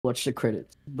watch the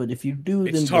credits. But if you do,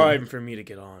 It's then time for me to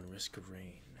get on Risk of Rain.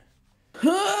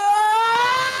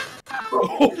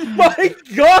 Oh my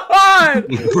god!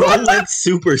 Bro went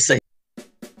super safe.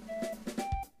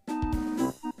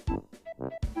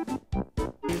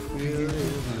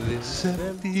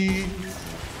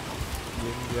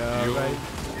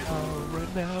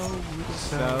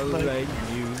 Sounds like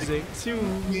music to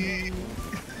me.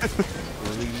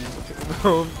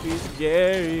 Don't be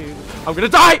scared. I'm gonna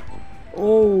die!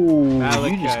 Oh,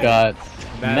 Malachite. you just got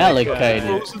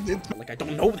malachited. Like I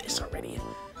don't know this already.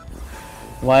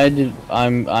 Why did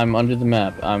I'm under the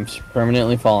map? I'm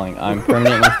permanently falling. I'm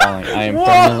permanently falling. I am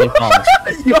permanently falling.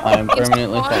 I am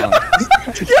permanently falling.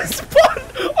 You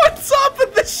spawned on top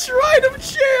of the Shrine of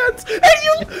Chance! Hey,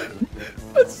 you!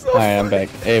 That's so Alright, I'm funny.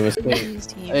 back. Hey, what's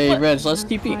good? Hey, Reds, let's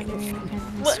TP.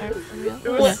 It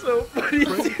was so funny,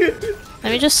 dude.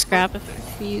 Let me just scrap a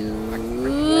few.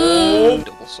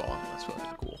 Double saw. That's fucking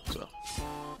cool. So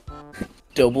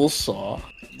Double saw.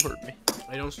 you heard me.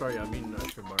 I don't start yet. I mean,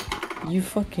 extra bar. You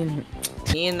fucking.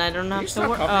 And I don't have to stop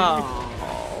work. copying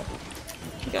Oh.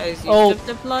 You guys Oh. used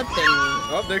the blood thing.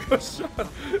 Oh, there goes Sean.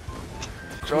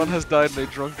 John has died in a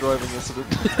drunk driving incident.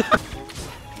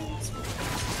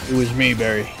 It was me,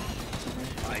 Barry.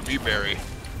 Me, Barry.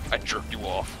 I jerked you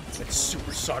off. It's like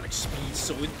supersonic speed,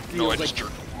 so it feels No, I like... just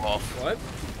jerked you off What?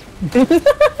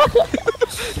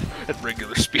 at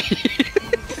regular speed.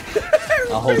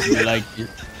 I hope you liked it.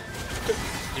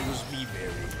 It was me,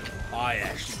 Barry. I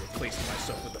actually replaced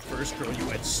myself with the first girl you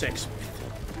had sex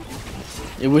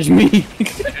with. It was me. I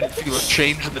didn't feel a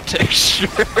change in the texture.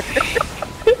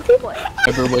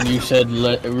 Remember when you said?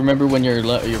 Remember when your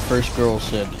first girl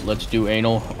said, "Let's do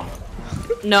anal"?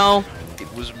 No.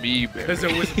 It was me, Barry. Because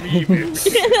it was me, Barry.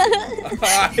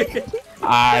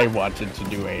 I wanted to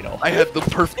do anal. I had the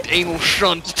perfect anal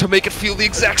shunt to make it feel the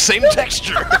exact same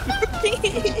texture.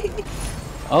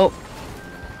 Oh.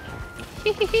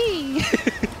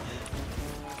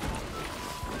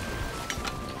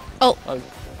 Oh,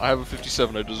 I have a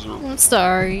 57. I deserve. I'm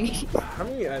sorry. How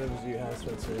many items do you have,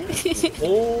 Spencer?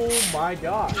 Oh my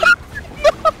god.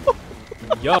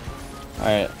 Yo.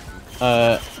 Alright.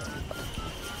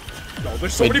 No,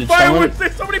 there's so Wait, many did someone- fireworks!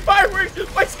 There's so many fireworks!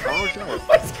 My screen!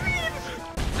 My screen!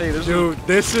 Hey, there's Dude,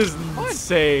 this is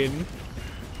insane.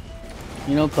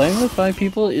 You know, playing with 5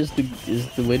 people is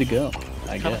the way to go.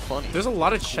 I kind of guess. funny. There's a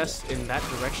lot of chests in that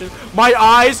direction. My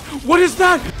eyes! What is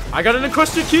that? I got an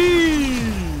encrusted key!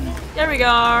 There we go.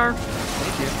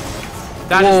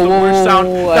 That is the worst sound.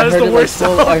 That is the worst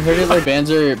sound. I heard it like bands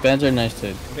are nice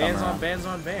to. Bands on bands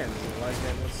on bands. Wise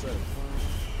man, what's up?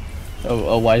 Oh,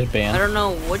 a wise I band. don't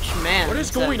know which man. What is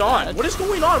said going on? that. What is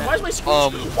going on? Why is my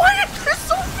screen? Why is this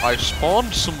so big? I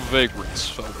spawned some vagrants,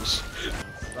 fellas.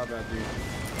 Not bad, dude.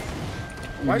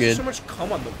 You're Why is there good. so much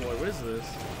cum on the floor? What is this?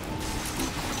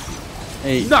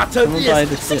 Hey, Not to someone buy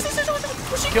the this.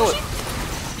 shit. Kill it.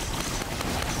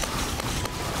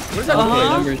 What is that?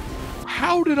 Numbers.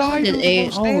 How did I do Did the a-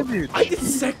 most oh. damage? I did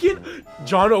second.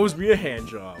 John owes me a hand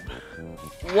job.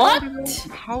 What?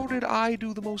 How did I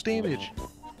do the most damage?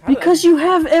 Because you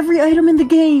have every item in the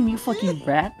game, you fucking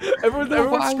rat.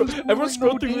 Everyone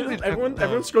scroll through. damage.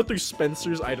 Everyone scroll through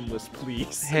Spencer's item list,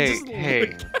 please. Hey, Just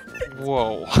hey. look.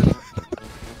 Whoa.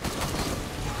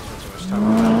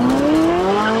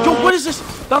 Yo, what is this?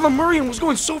 That Lemurian was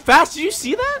going so fast. Did you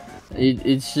see that?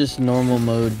 It's just normal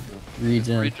mode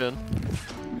regen. Regen.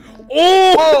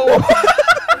 Oh!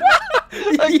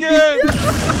 Again!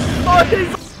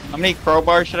 How many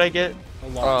crowbars should I get?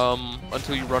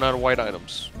 Until you run out of white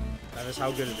items. That is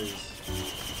how good it is.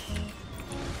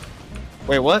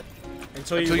 Wait, what?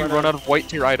 Until you run out of white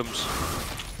tier items.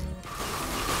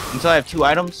 Until I have 2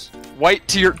 items? White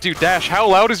tier, dude, Dash, how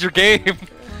loud is your game?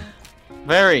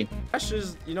 Very. Dash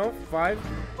is, 5.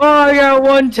 Oh, I got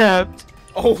 1 tapped.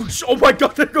 Oh my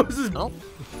god, there goes his. Oh.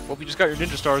 Well, you just got your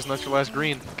ninja stars and that's your last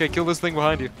green. Okay, kill this thing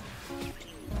behind you.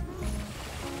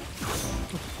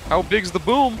 How big's the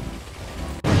boom?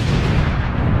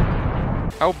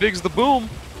 How big's the boom?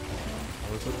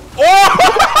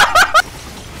 Oh!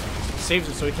 Saves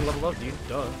it so he can level up, dude.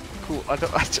 Duh. Cool. I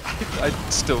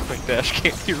still think Dash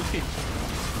can't hear me.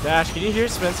 Dash, can you hear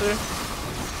Spencer?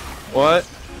 What?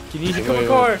 Can you hear my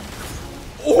car?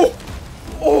 Oh!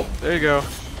 Oh! There you go.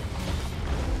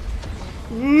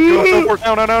 Go for it.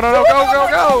 No, go,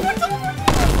 go!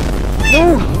 No!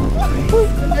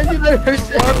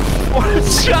 One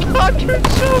shot, you're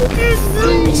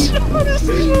joking!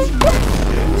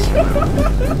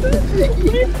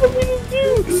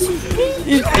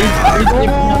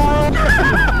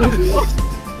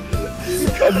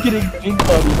 I'm getting big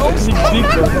body. I'm getting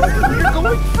big body. You're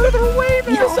going further away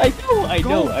now! Yes, I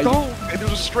know. Go, And it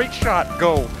was a straight shot.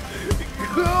 Go.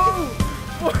 Go!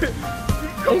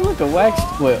 Hey, look, a wax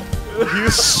whip.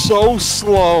 He's so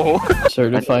slow.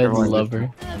 Certified lover.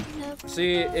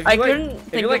 See, if you I like, couldn't if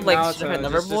think you like of like Naruto, Certified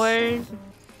Lover Boy.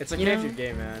 it's okay you if know? you're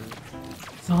gay, man.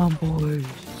 Tomboy. You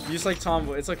just like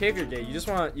tomboy. It's okay if you're gay. You just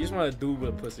want a dude with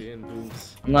a pussy and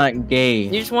boobs. I'm not gay.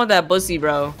 You just want that pussy,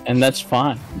 bro. And that's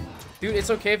fine. Dude, it's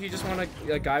okay if you just want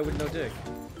a guy with no dick.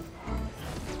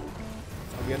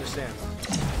 We understand.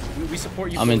 We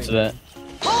support you. I'm into that.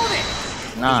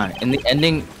 Nah, in the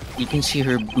ending, you can see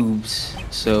her boobs.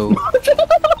 So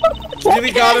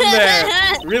Really got him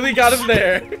there. Really got him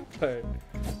there. Alright.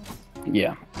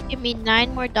 Yeah. Give me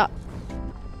 9 more dots.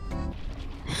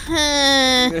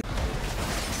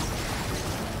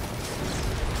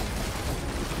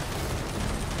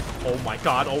 Oh my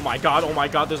god, oh my god, oh my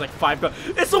god, there's like 5 guys.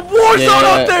 It's a war zone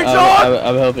out there, John!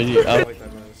 I'm helping you. I like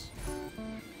that mouse.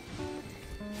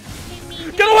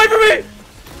 Get away from me!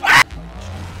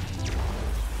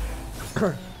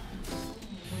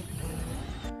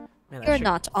 Man, You're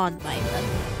not on my level.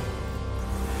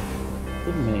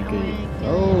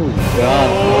 Oh god.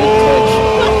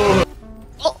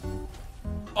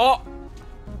 Oh!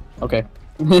 Okay.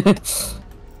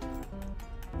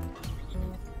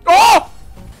 Oh!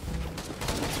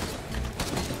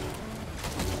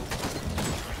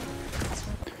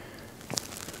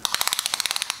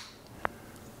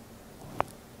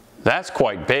 That's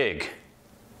quite big.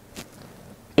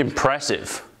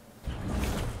 Impressive.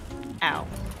 Ow.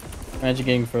 Imagine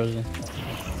getting frozen.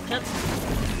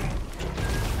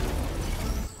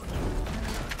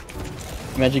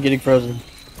 Imagine getting frozen.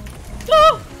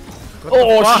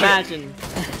 Oh, shit! Imagine.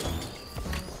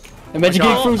 Imagine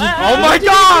getting frozen. Oh my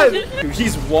god! Dude,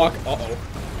 he's uh-oh.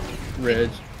 Reg.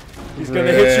 He's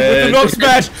gonna hit you with the milk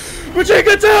smash!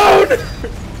 Virginia down!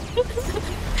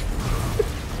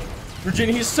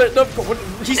 Virginia, he's setting up. What,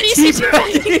 he's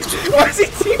teabagging! Why is he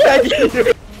teabagging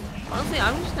you? Honestly,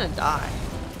 I'm just gonna die.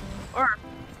 Or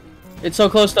It's so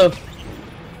close though.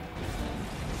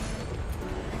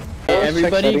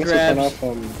 Everybody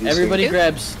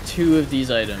grabs 2 of these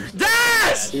items.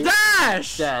 Dash!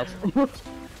 Dash! Dash.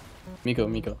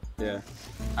 Miko. Yeah.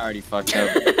 I already fucked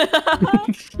up.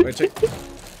 Wait, check.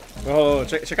 Oh,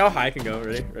 check how high I can go.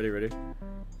 Ready.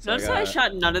 So notice how I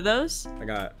shot none of those? I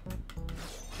got.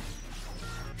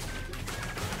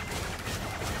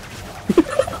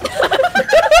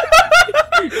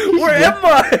 Where am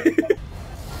I?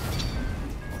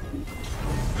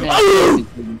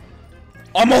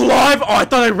 I'm alive! Oh, I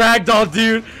thought I ragdolled,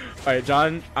 dude. All right,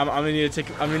 John. I'm gonna need to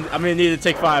take. I'm gonna need to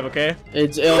take 5. Okay.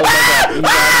 It's oh my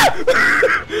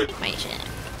god. My shit.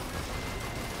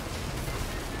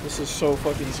 This is so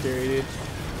fucking scary, dude.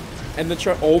 And the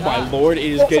truck. Oh my lord, it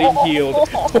is getting healed.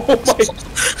 Oh my.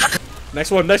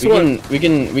 Next one. We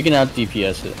can out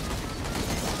DPS it.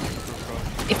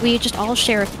 If we just all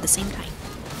share it at the same time.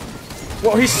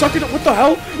 Whoa, he's sucking it. What the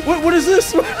hell? What is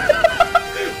this?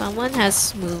 Someone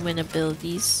has movement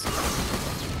abilities.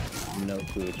 No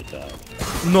clue what you're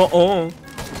talking. No.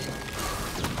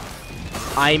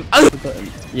 I'm.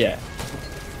 Yeah.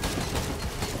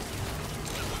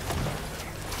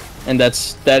 And that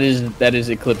is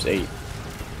Eclipse 8.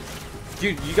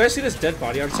 Dude, you guys see this dead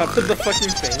body on top of the fucking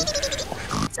thing?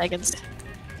 Seconds.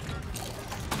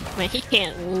 Man, he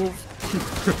can't move.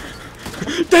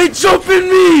 They jump in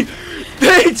me!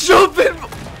 They jump in.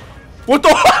 What the?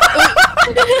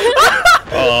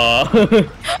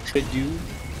 Did you?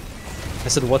 I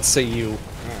said, what say you? All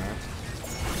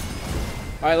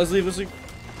right, let's leave.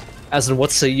 As in,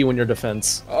 what say you in your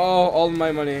defense? Oh, all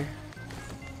my money.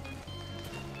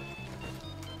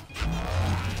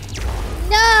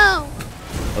 No!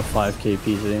 A 5k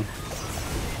PC.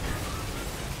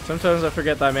 Sometimes I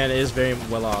forget that man is very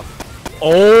well off.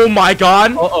 Oh my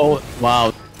god! Uh-oh. Wow.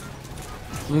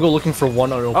 I'm gonna go looking for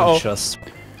one unopened chest.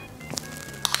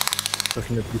 So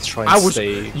can you please try and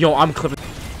stay... Yo, I'm clipping.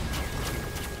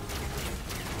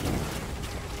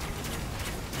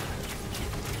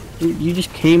 You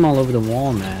just came all over the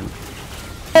wall, man.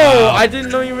 Oh, I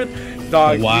didn't know you were.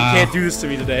 Dog, Wow. you can't do this to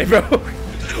me today, bro.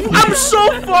 I'm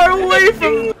so far away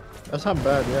from. That's not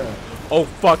bad, yeah. Oh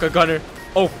fuck, a gunner.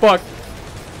 Oh fuck.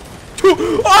 2.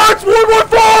 Oh, it's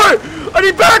 114! I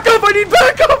need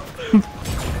backup!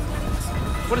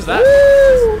 What is that?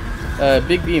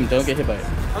 Big beam, don't get hit by it.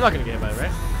 I'm not gonna get hit by it,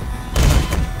 right?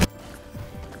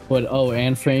 What? Oh,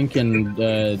 Anne Frank and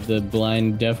the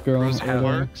blind deaf girl.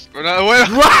 Works. Your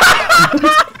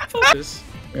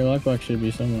lockbox should be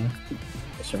somewhere.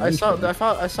 I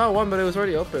saw one, but it was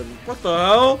already open. What the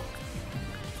hell?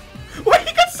 Wait,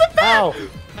 you got stuck there! Ow!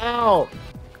 Ow!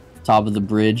 Top of the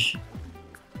bridge.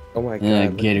 Oh my god. Yeah,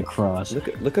 get across.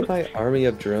 Look at my army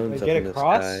of drones up in the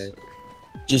sky.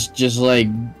 Just like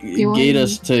gate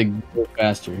us to go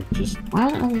faster. Just Why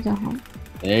don't let me go home?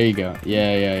 there you go.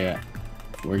 Yeah.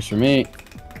 Works for me.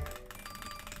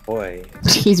 Boy.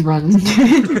 He's running.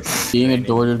 Being a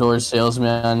door-to-door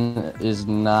salesman is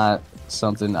not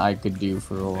something I could do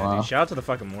for a while. Dude, shout out to the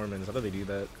fucking Mormons. How do they do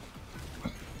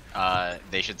that?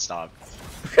 They should stop.